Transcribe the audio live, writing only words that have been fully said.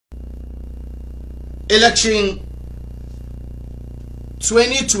election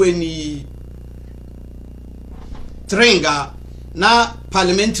 2023 na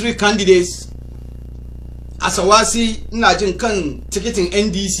parliamentary candidates Asawasi ina jin kan tikitin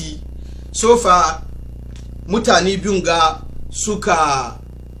NDC so far mutane biyun ga suka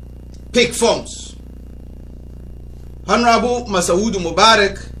pick forms. Honorable Masawudu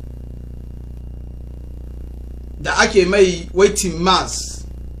Mubarak da ake mai waiting mass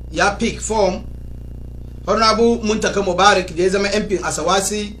ya pick form. Honorable Muntaka Mubarak da ya zama MP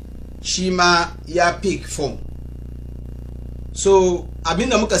Asawasi shi ma ya pick form. So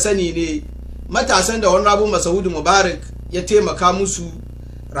abinda muka sani ne matasan da Honorable Masawudu Mubarak ya taimaka musu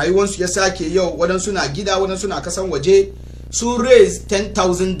rayuwarsu ya sake yau, wadansu na gida wadansu na kasan waje, su raise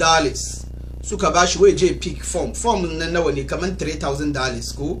 $10,000 suka bashi waje pick form nan nawa ne kaman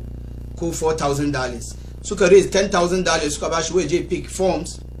 $3,000 ko $4,000 suka raise $10,000 suka bashi waje pick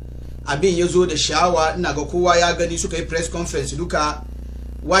forms. Abin ya zo da shawa, ina ga kowa ya gani, suka yi press conference duka.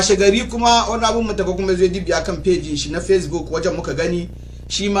 Washe gari kuma wani abun Muntaka kuma zai dibiya kan page shi na Facebook wajen muka gani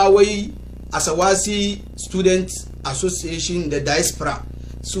shi ma wai Asawasi Student Association da Diaspora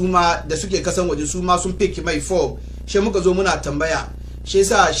su ma da suke kasan waje su ma sun pick mai form. She muka zo muna tambaya shi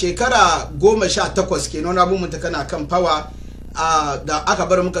yasa shekara 18 kenan abun Muntaka na kan power da aka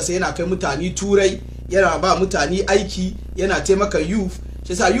bar muka sai yana kai mutane turai, yana ba mutane aiki, yana taimaka youth.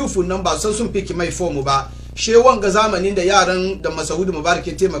 Shi yasa youth nan ba san sun pick mai form ba. She wanga zamanin da yaran da Masawudu Mubarak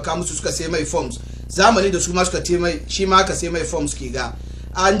ke taimaka musu suka sai mai forms, zamanin da su ma suka taimai shi ma ka sai mai forms ke ga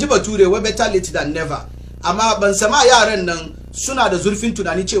an ji bature wa better late than never. Amma ban sama yaran nan suna da zurfin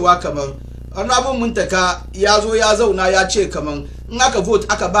tunani cewa kaman Honorable Muntaka ya zo ya zauna ya ce kaman in aka vote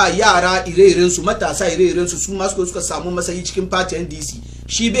aka ba yara ire-iren su, matasa ire-iren su ma suka samu masayi cikin party NDC,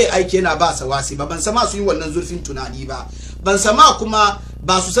 shi bai aiki yana ba Asawasi ba. Ban sama su yi wannan zurfin tunani ba. Ban sama kuma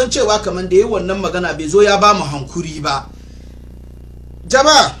ba su san cewa kaman da yi wannan magana bai zo ya ba mu hankuri ba.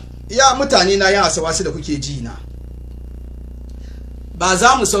 Jama'a ya mutane na yan Asawasi da kuke ji na, ba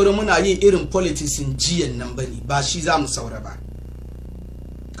za mu saura muna yin irin politics jiyan nan bane, ba shi za mu saura ba.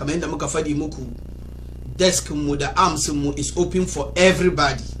 Kamar yadda muka fadi muku, desk mu da arms mu is open for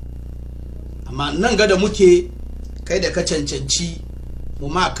everybody. Amma nan ga da muke, kai da ka cancanci mu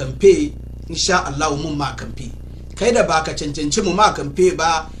ma kamfe, insha Allah mun ma kamfe. Kai da baka cancanci mu ma kamfe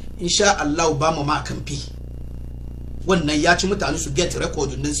ba, insha Allah ba mu ma kamfe. Wannan ya ci mutane su get record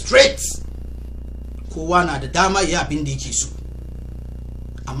din straight. Kowa na da dama ya abin da yake so.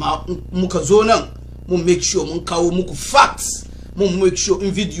 Amma muka zo nan mun make sure mun kawo muku facts, mun make sure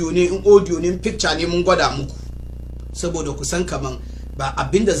in video ne, in audio ne, in picture ne mun gwada muku, saboda ku san kaman ba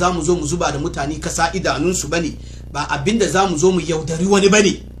abinda zamu zo mu zuba da mutane kasa idanun su bane, ba abinda zamu zo mu yaudari wani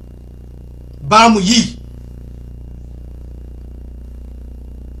bane, ba mu yi.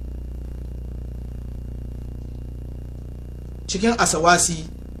 Cikin Asawasi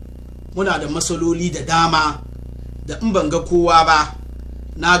muna da masaloli da dama da in ban ga kowa ba.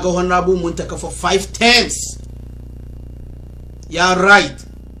 Na ga Honorable Muntaka for 5 times ya right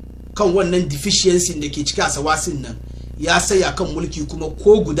kan wannan deficiency da ke cikin Asawasin nan, ya saya kan mulki kuma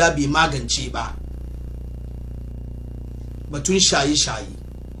ko guda bai magance ba. Batun shaye-shaye,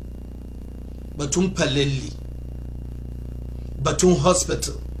 batun falalli, batun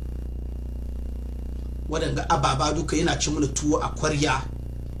hospital, waɗanda ababa duka yana ci mana tuwo a kwarya.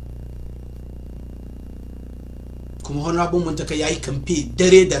 Kuma Honorable Muntaka yayi kamfe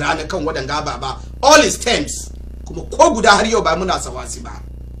dare da rana kan waɗanda ababa all his terms, kuma ko guda har yau ba muna Asawasi ba.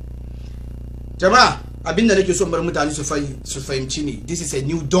 Jama'a abinda nake so bar mutane su fahimci ne, this is a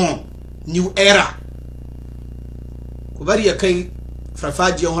new dawn, new era. Ku bari ya kai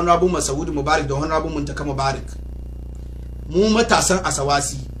farfajiyar Honorable Masawudu Mubarak da Honorable Muntaka Mubarak. Mu matasan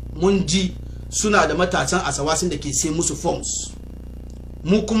Asawasi mun ji suna da matasan Asawasin da ke sai musu forms.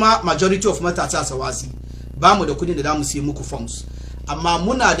 Mu kuma majority of matasan Asawasi ba mu da kudin da zamu sai muku forms, amma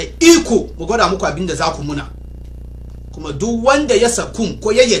muna da iko mu gwada muku abinda za ku muna. Kuma duk wanda ya sakun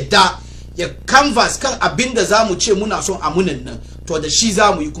ko ya yadda ya canvas kan abinda zamu ce muna son amunan nan, to da shi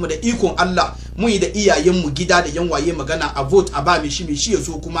zamu yi, kuma da ikon Allah mun yi da iyayen mu gida da yan waye magana a vote a ba me shi ya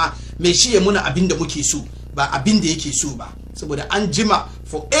so, kuma me shi ya muna abinda muke so ba abinda yake so ba. Saboda an jima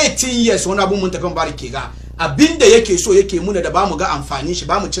for 18 years wani abun Muntaka Mubarak ke ga abinda yake so yake muna da ba mu ga amfani shi,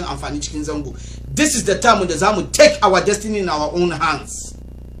 ba mu cin amfani cikin zango. This is the time da zamu take our destiny in our own hands.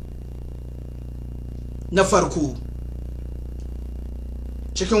 Na farko,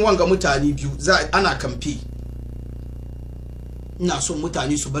 cikin wanga mutane biyu ana kamfe, ina so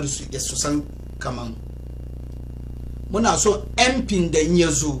mutane su bari su san kaman muna so MP da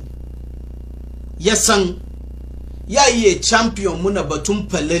yazo ya san ya yi champion muna batun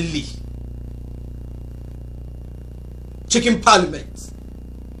falalli, cikin parliament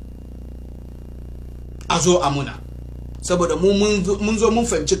a zo a muna saboda mun zo mun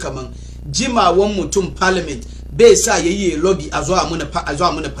fahimci kaman jimawan mutum parliament bai sa yayi lobby a zo a muna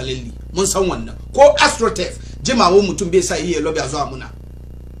falalli mun san wannan ko astrotef jimawan mutum bai sa yayi lobby a zo a muna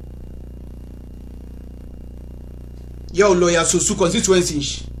yau lawyer su constituency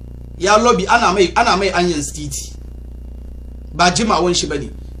shi ya lobby ana mai anyan titi ba jimawan shi bane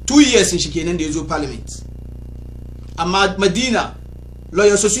 2 years shi kenan da yazo parliament amma Madina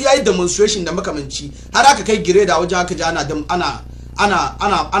lawyer su yayi demonstration da makamanci har aka kai gireda waje aka ji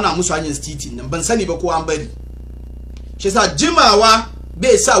ana musu hanyar titi nan ban sani ba ko an bari shi yasa jimawa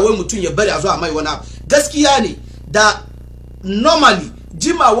bai sa wai mutum ya bari a zo a mai wani abu gaskiya ne da normally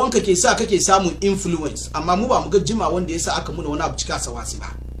jimawan ka ke sa kake samun influence amma mu ba mu ga jimawan da yasa aka muna wani abu cika sawasi ba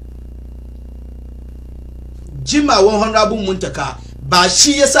jimawan honorable Muntaka ba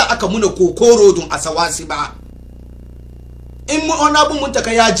shi yasa aka muna kokoro don a sawasi ba in mu honorable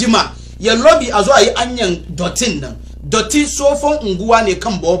Muntaka ya jima ya lobby a zo a yi anyan dotin nan doti sofon unguwa ne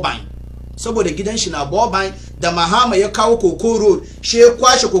kan Boban saboda gidan shi na Boban da Mahama ya kawo kokoro she ya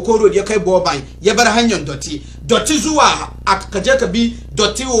kwashe kokoro ya kai Boban ya bar hanyar doti zuwa kaje ka bi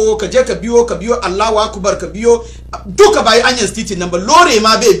doti wo kaje ka biyo Allahu akbar ka biyo duka bai anyan street nan ba lore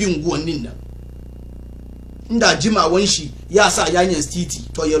ma bai bi unguwannin nan inda jimawan shi ya sa yanyan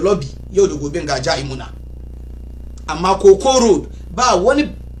street to ya lobby yau da gobe ga ja'i muna amma kokoro ba wani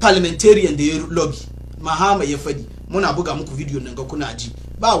parliamentarian da ya lobby Mahama ya fadi muna buga muku video nan ga kuna ji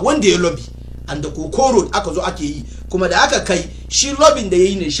ba wanda ya lobby and the kokoro aka zo ake yi kuma da aka kai shi lobbying da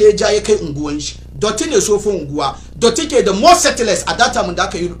yayi ne she ja ya kai unguwan shi doti ne sofin unguwa doti ke da more settlers a data mun da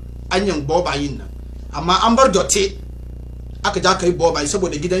aka yi anyan bobayin nan amma an bar doti aka ja kai bobayi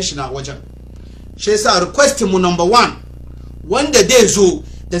saboda gidan shi na wajen she yasa request mu number 1 wanda dai zo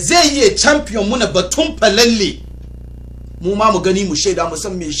da zai yi champion muna batun falalle mu ma mu gani mu shaida mu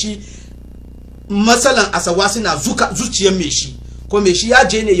san me shi masalan asawasi na zuciyar me shi ko me shi ya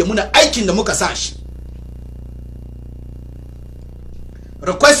je ne ya muna aikin da muka sa shi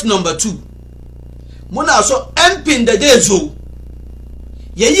request number 2 muna so MP da dai zo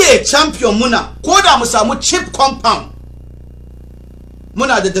yayi champion muna ko da mu samu chip compound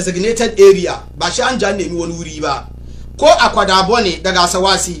muna da designated area ba shi an ja nemi wani wuri ba ko akwadabo ne daga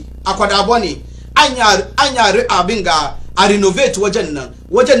asawasi akwadabo ne anya abin ga a renovate wajen nan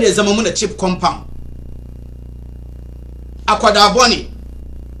wajen ne zama muna chip compound akwadabo ne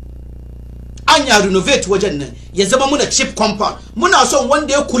anya renovate wajen nan ya zama muna chip compound muna son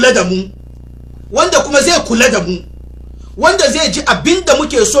wanda ya kula da mu wanda kuma zai kula da mu wanda zai ji abinda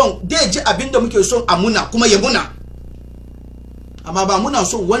muke son a muna kuma ya muna amma ba muna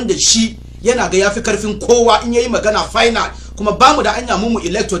son wanda shi yana ga yafi karfin kowa in yayi magana final kuma bamu da anya mu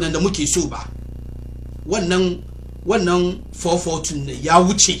electo da muke so ba wannan 442 ne ya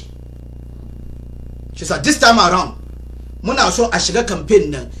wuce shi sa this time around muna so a shiga campaign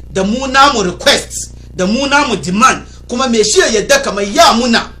nan da mu namu request da mu namu demand kuma me shi ya yadda kamar ya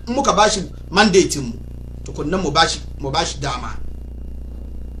muna in muka bashi mandate mu tukunnan mu bashi dama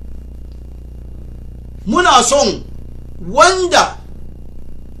muna son wanda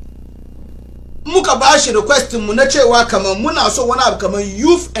muka bashi request mu na cewa kamar muna so wani abu kamar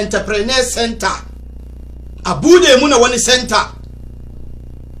youth entrepreneur center a bude muna wani center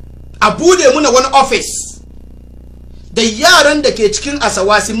a bude muna wani office da yaran da ke cikin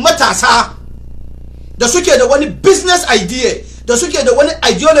asawasi matasa da suke da wani business idea da suke da wani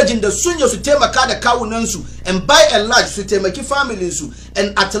ideology da sun yi su taimaka da kawunansu and by and large su taimaki families su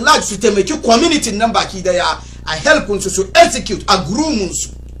and at large su taimaki community nan baki daya a help su execute a groom su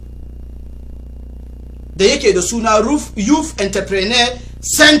da yake da suna youth entrepreneur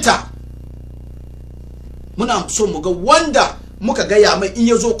center muna so mu ga wanda muka ga ya mai in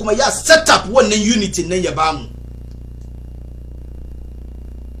yazo kuma ya set up wannan unity nan ya bamu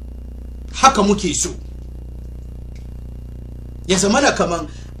haka muke so ya zamana kaman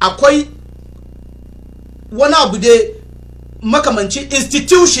akwai wani abu da makamanci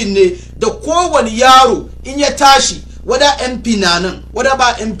institution ne da kowani yaro in ya tashi wada MP na nan wada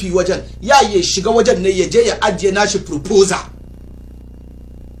ba MP wajen ya yi shiga wajen ne ya je ya ajiye nashi proposal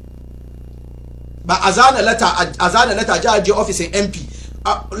ba azana lata ja ajiye office MP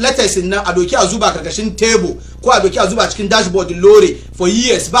letters nan a doki a zuba karkashin table ko a doki a zuba cikin dashboard lore for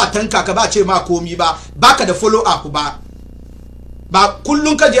years ba tanka ka ba ce ma komi ba baka da follow up ba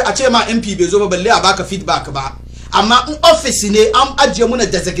kullun kaje a ce ma MP bai zo ba balle a baka feedback ba amma in office ne an ajiye muna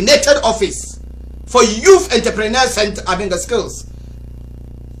designated office for youth entrepreneur center abin ga skills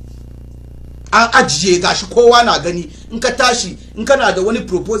an ajiye gashi kowa na gani. In ka tashi in kana da wani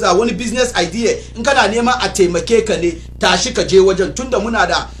proposal wani business idea in kana neman a taimake ka ne tashi ka je wajen tunda muna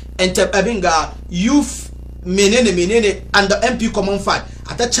da abin ga youth menene and the MP common fund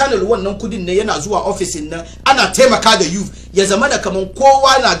a ta channel wannan kudin ne yana zuwa office nan ana taimaka da youth ya zama da kaman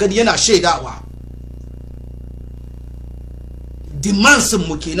kowa na gani yana shaidawa. Demands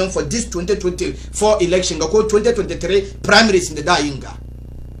mu kenan for this 2024 election ga ko 2023 primaries da yin ga.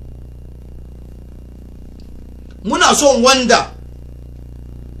 Muna son wanda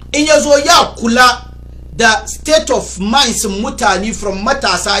in yazo ya kula da state of minds mutane from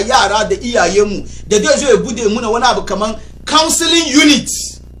matasa yara da iyayenmu da zai zo ya bude muna wani abu kaman counseling unit.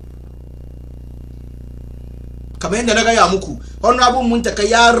 Kamar yadda na gaya muku honorable Muntaka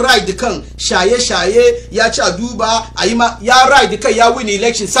ya ride kan shaye-shaye ya ci a duba a yi ma ya ride kan ya win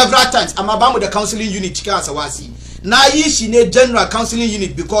election several times amma bamu da counseling unit cikin Asawasi. Na yi shi ne general counseling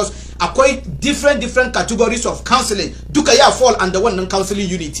unit because akwai different categories of counseling duka ya fall under wannan counseling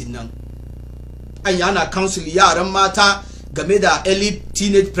unit nan. Anya ana counsel yaran mata game da early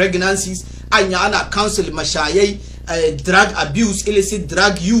teenage pregnancies, anya ana counsel mashayai drug abuse, illicit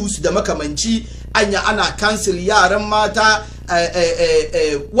drug use da makamanci, anya ana counsel yaran mata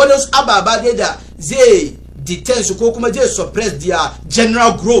wadansu ababa dai da zai detain su ko kuma zai suppress their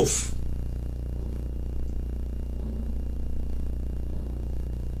general growth.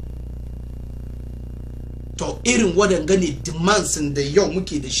 To irin wadanga ne demands da yau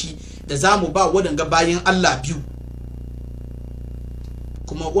muke da shi da zamu ba wadanga bayan Allah biyu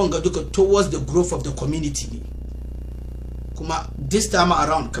kuma wanga duka towards the growth of the community ne. Kuma this time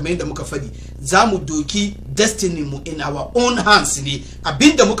around kamar yadda muka fadi zamu doki destiny mu in our own hands ne.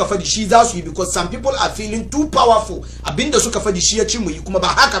 Abinda muka fadi shi za su yi because some people are feeling too powerful. Abinda suka fadi shi ya ci mu yi kuma ba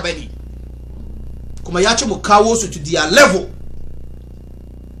haka bane. Kuma ya ci mu kawo su to their level.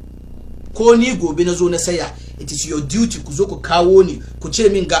 Ko ni gobe na zo na saya it is your duty ku zo ku kawo ni ku ce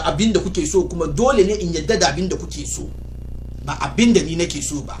min ga abinda kuke so kuma dole ne in yadda da abinda kuke so ba abinda ni nake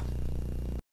so ba.